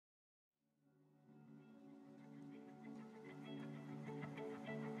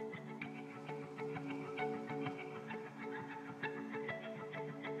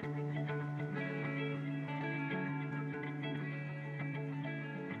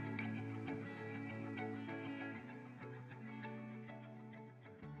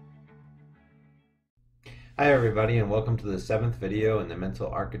Hi everybody, and welcome to the 7th video in the Mental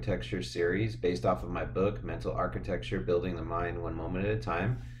Architecture series based off of my book, Mental Architecture: Building the Mind One Moment at a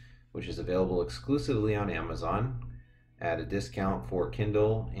Time, which is available exclusively on Amazon at a discount for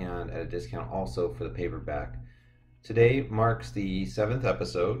Kindle and at a discount also for the paperback. Today marks the 7th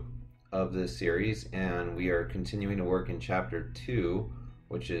episode of this series, and we are continuing to work in Chapter 2,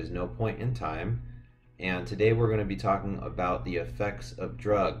 which is No Point in Time. And today we're going to be talking about the effects of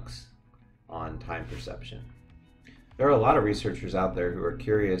drugs on time perception. There are a lot of researchers out there who are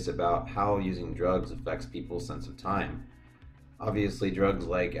curious about how using drugs affects people's sense of time. Obviously, drugs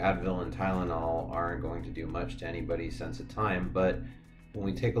like Advil and Tylenol aren't going to do much to anybody's sense of time, but when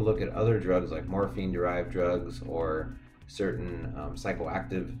we take a look at other drugs like morphine-derived drugs or certain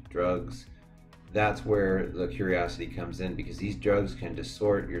psychoactive drugs, that's where the curiosity comes in, because these drugs can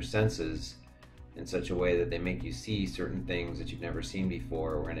distort your senses in such a way that they make you see certain things that you've never seen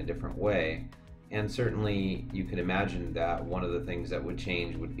before or in a different way. And certainly you could imagine that one of the things that would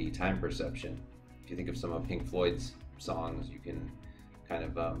change would be time perception. If you think of some of Pink Floyd's songs, you can kind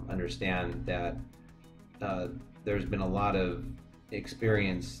of understand that there's been a lot of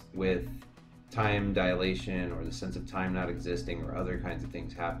experience with time dilation or the sense of time not existing or other kinds of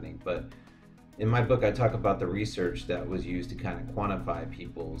things happening. But in my book, I talk about the research that was used to kind of quantify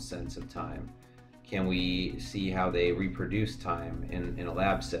people's sense of time. Can we see how they reproduce time in a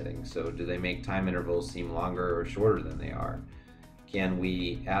lab setting? So do they make time intervals seem longer or shorter than they are? Can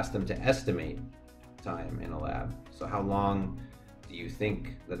we ask them to estimate time in a lab? So how long do you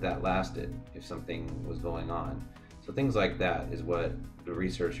think that lasted if something was going on? So things like that is what the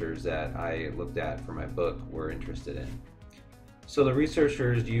researchers that I looked at for my book were interested in. So the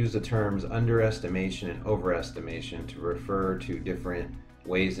researchers use the terms underestimation and overestimation to refer to different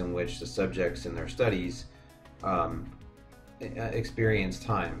ways in which the subjects in their studies experience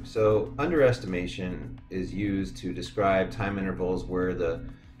time. So underestimation is used to describe time intervals where the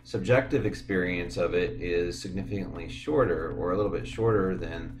subjective experience of it is significantly shorter or a little bit shorter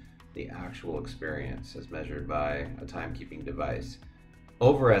than the actual experience as measured by a timekeeping device.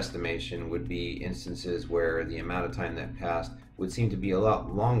 Overestimation would be instances where the amount of time that passed would seem to be a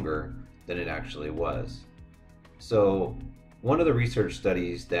lot longer than it actually was. So one of the research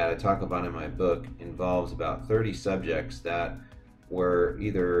studies that I talk about in my book involves about 30 subjects that were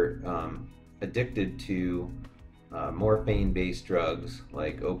either addicted to morphine-based drugs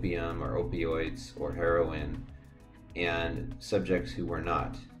like opium or opioids or heroin, and subjects who were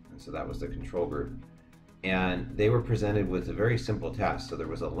not. And so that was the control group. And they were presented with a very simple task. So there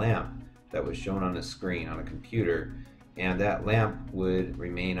was a lamp that was shown on a screen on a computer, and that lamp would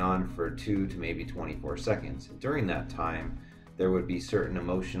remain on for 2 to maybe 24 seconds. And during that time, there would be certain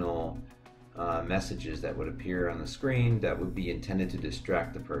emotional messages that would appear on the screen that would be intended to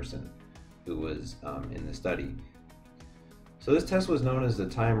distract the person who was in the study. So this test was known as the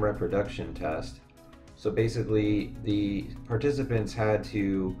time reproduction test. So basically, the participants had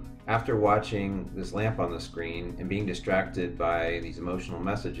to, after watching this lamp on the screen and being distracted by these emotional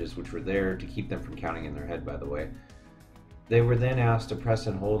messages, which were there to keep them from counting in their head, by the way, they were then asked to press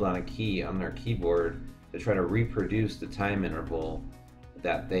and hold on a key on their keyboard to try to reproduce the time interval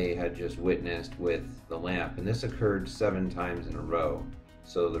that they had just witnessed with the lamp. And this occurred 7 times in a row,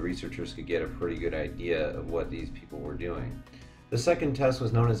 so the researchers could get a pretty good idea of what these people were doing. The second test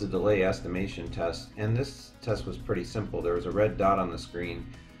was known as the delay estimation test, and this test was pretty simple. There was a red dot on the screen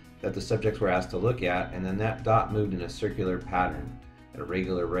that the subjects were asked to look at, and then that dot moved in a circular pattern at a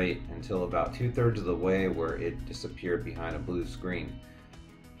regular rate until about 2/3 of the way, where it disappeared behind a blue screen.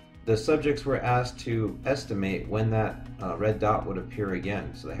 The subjects were asked to estimate when that red dot would appear again,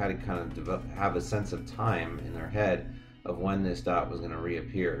 so they had to kind of have a sense of time in their head of when this dot was going to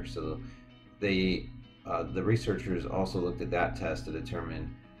reappear. So the researchers also looked at that test to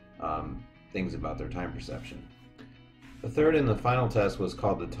determine things about their time perception. The third and the final test was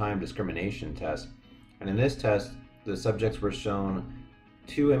called the time discrimination test, and in this test the subjects were shown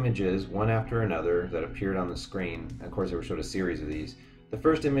 2 images, one after another, that appeared on the screen. And of course they were showed a series of these. The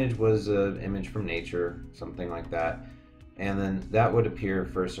first image was an image from nature, something like that, and then that would appear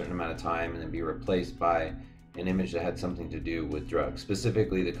for a certain amount of time and then be replaced by an image that had something to do with drugs,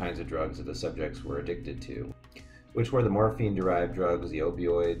 specifically the kinds of drugs that the subjects were addicted to, which were the morphine-derived drugs, the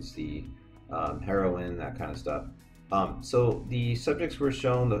opioids, the heroin, that kind of stuff. So the subjects were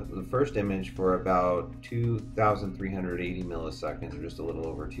shown the first image for about 2,380 milliseconds, or just a little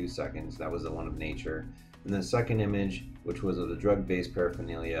over 2 seconds. That was the one of nature. And the second image, which was of the drug-based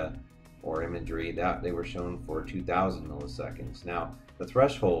paraphernalia or imagery, that they were shown for 2,000 milliseconds. Now, the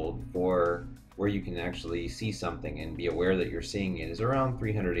threshold for where you can actually see something and be aware that you're seeing it is around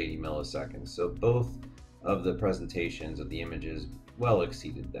 380 milliseconds. So both of the presentations of the images well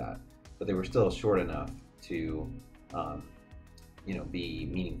exceeded that, but they were still short enough to um, be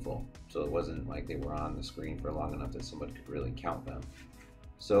meaningful. So it wasn't like they were on the screen for long enough that someone could really count them.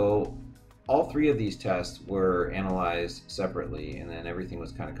 So all three of these tests were analyzed separately, and then everything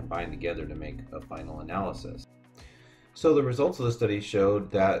was kind of combined together to make a final analysis. So the results of the study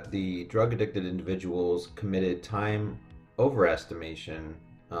showed that the drug-addicted individuals committed time overestimation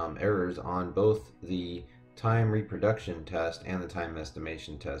errors on both the time reproduction test and the time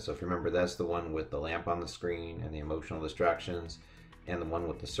estimation test. So if you remember, that's the one with the lamp on the screen and the emotional distractions, and the one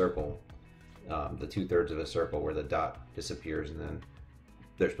with the circle, the 2/3 of a circle where the dot disappears and then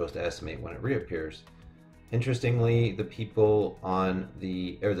they're supposed to estimate when it reappears. Interestingly, the people on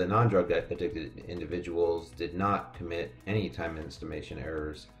the non-drug addicted individuals did not commit any time estimation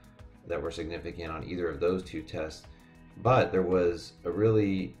errors that were significant on either of those two tests. But there was a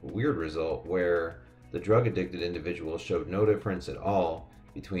really weird result where the drug addicted individuals showed no difference at all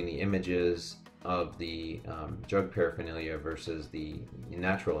between the images of the drug paraphernalia versus the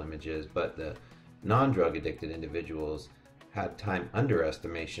natural images, but the non-drug addicted individuals had time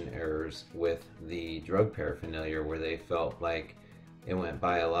underestimation errors with the drug paraphernalia, where they felt like it went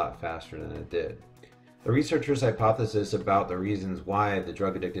by a lot faster than it did. The researchers' hypothesis about the reasons why the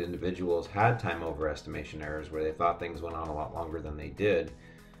drug addicted individuals had time overestimation errors, where they thought things went on a lot longer than they did,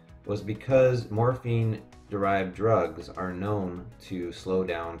 was because morphine derived drugs are known to slow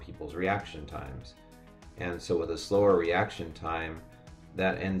down people's reaction times. And so with a slower reaction time,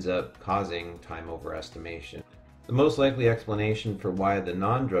 that ends up causing time overestimation. The most likely explanation for why the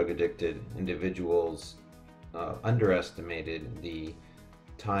non-drug addicted individuals underestimated the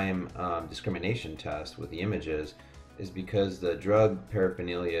time discrimination test with the images is because the drug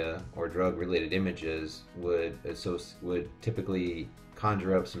paraphernalia or drug related images would typically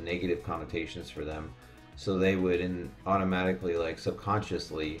conjure up some negative connotations for them, so they would automatically, like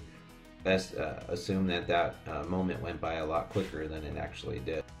subconsciously, assume that moment went by a lot quicker than it actually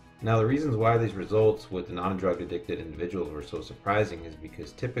did. Now, the reasons why these results with the non-drug addicted individuals were so surprising is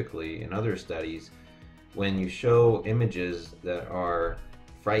because typically in other studies, when you show images that are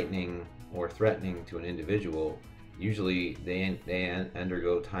frightening or threatening to an individual, usually they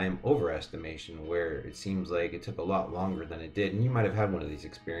undergo time overestimation, where it seems like it took a lot longer than it did. And you might have had one of these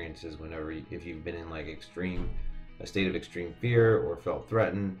experiences if you've been in like a state of extreme fear or felt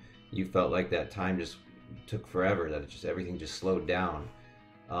threatened. You felt like that time just took forever, that everything just slowed down.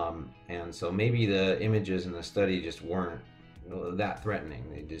 And so maybe the images in the study just weren't that threatening.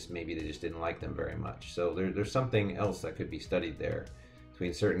 Maybe they just didn't like them very much. So there's something else that could be studied there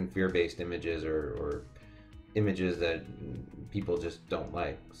between certain fear-based images or images that people just don't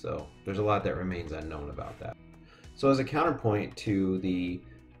like. So there's a lot that remains unknown about that. So as a counterpoint to the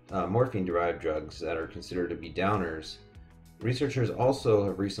morphine-derived drugs that are considered to be downers, researchers also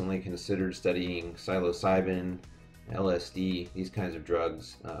have recently considered studying psilocybin, LSD, these kinds of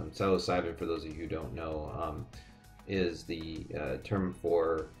drugs. Psilocybin, for those of you who don't know, is the term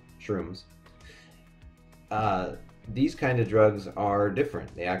for shrooms. These kind of drugs are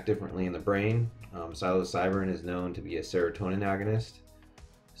different. They act differently in the brain. Psilocybin is known to be a serotonin agonist.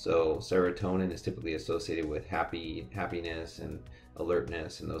 So serotonin is typically associated with happiness and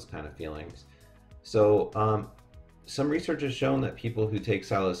alertness and those kind of feelings. So some research has shown that people who take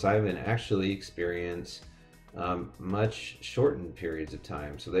psilocybin actually experience much shortened periods of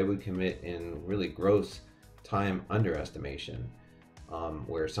time. So they would commit in really gross time underestimation,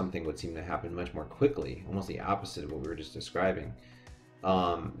 where something would seem to happen much more quickly, almost the opposite of what we were just describing,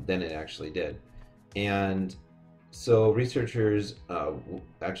 than it actually did. And so researchers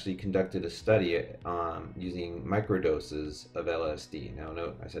actually conducted a study using microdoses of LSD. Now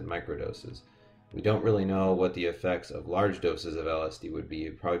note, I said microdoses. We don't really know what the effects of large doses of LSD would be.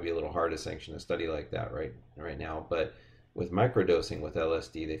 It'd probably be a little hard to sanction a study like that right now, but with microdosing with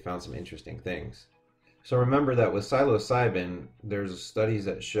LSD, they found some interesting things. So remember that with psilocybin, there's studies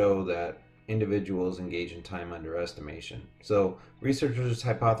that show that individuals engage in time underestimation. So researchers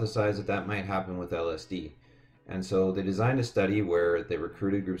hypothesized that might happen with LSD. And so they designed a study where they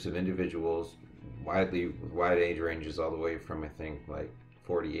recruited groups of individuals with wide age ranges, all the way from, I think, like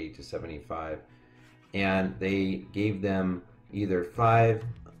 48 to 75. And they gave them either 5,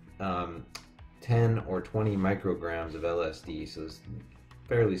 10, or 20 micrograms of LSD, so it's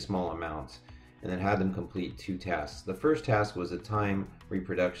fairly small amounts, and then had them complete 2 tasks. The first task was a time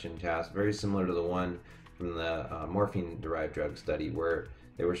reproduction task, very similar to the one from the morphine-derived drug study, where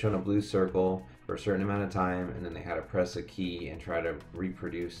they were shown a blue circle for a certain amount of time, and then they had to press a key and try to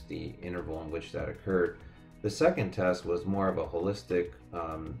reproduce the interval in which that occurred. The second test was more of a holistic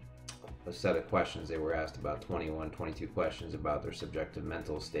a set of questions. They were asked about 21, 22 questions about their subjective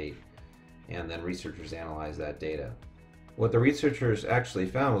mental state, and then researchers analyzed that data. What the researchers actually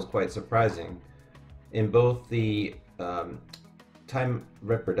found was quite surprising. In both the time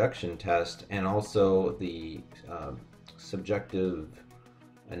reproduction test and also the subjective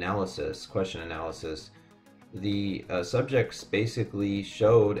analysis, question analysis, the subjects basically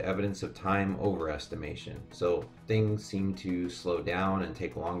showed evidence of time overestimation. So things seemed to slow down and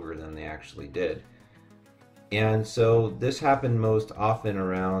take longer than they actually did. And so this happened most often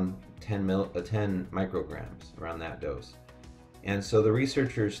around 10 micrograms, around that dose. And so the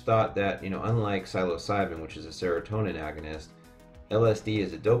researchers thought that, unlike psilocybin, which is a serotonin agonist, LSD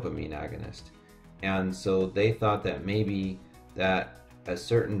is a dopamine agonist. And so they thought that maybe that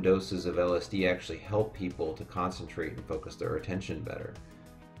certain doses of LSD actually help people to concentrate and focus their attention better.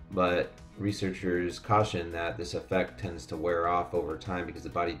 But researchers caution that this effect tends to wear off over time because the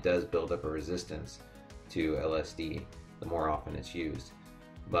body does build up a resistance to LSD the more often it's used.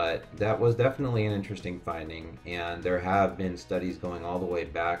 But that was definitely an interesting finding, and there have been studies going all the way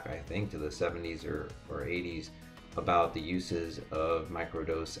back, I think, to the 70s or 80s about the uses of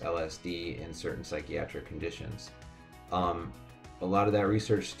microdose LSD in certain psychiatric conditions. A lot of that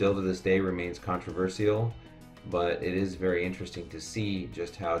research still to this day remains controversial, but it is very interesting to see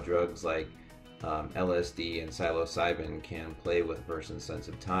just how drugs like LSD and psilocybin can play with a person's sense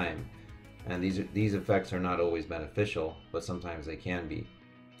of time. And these effects are not always beneficial, but sometimes they can be.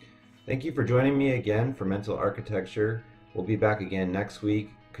 Thank you for joining me again for Mental Architecture. We'll be back again next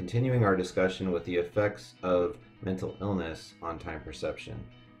week, continuing our discussion with the effects of mental illness on time perception.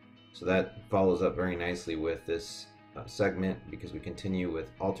 So that follows up very nicely with this segment, because we continue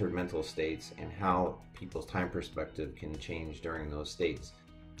with altered mental states and how people's time perspective can change during those states.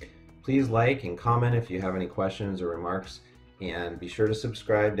 Please like and comment if you have any questions or remarks, and be sure to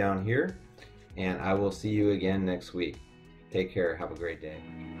subscribe down here, and I will see you again next week. Take care. Have a great day.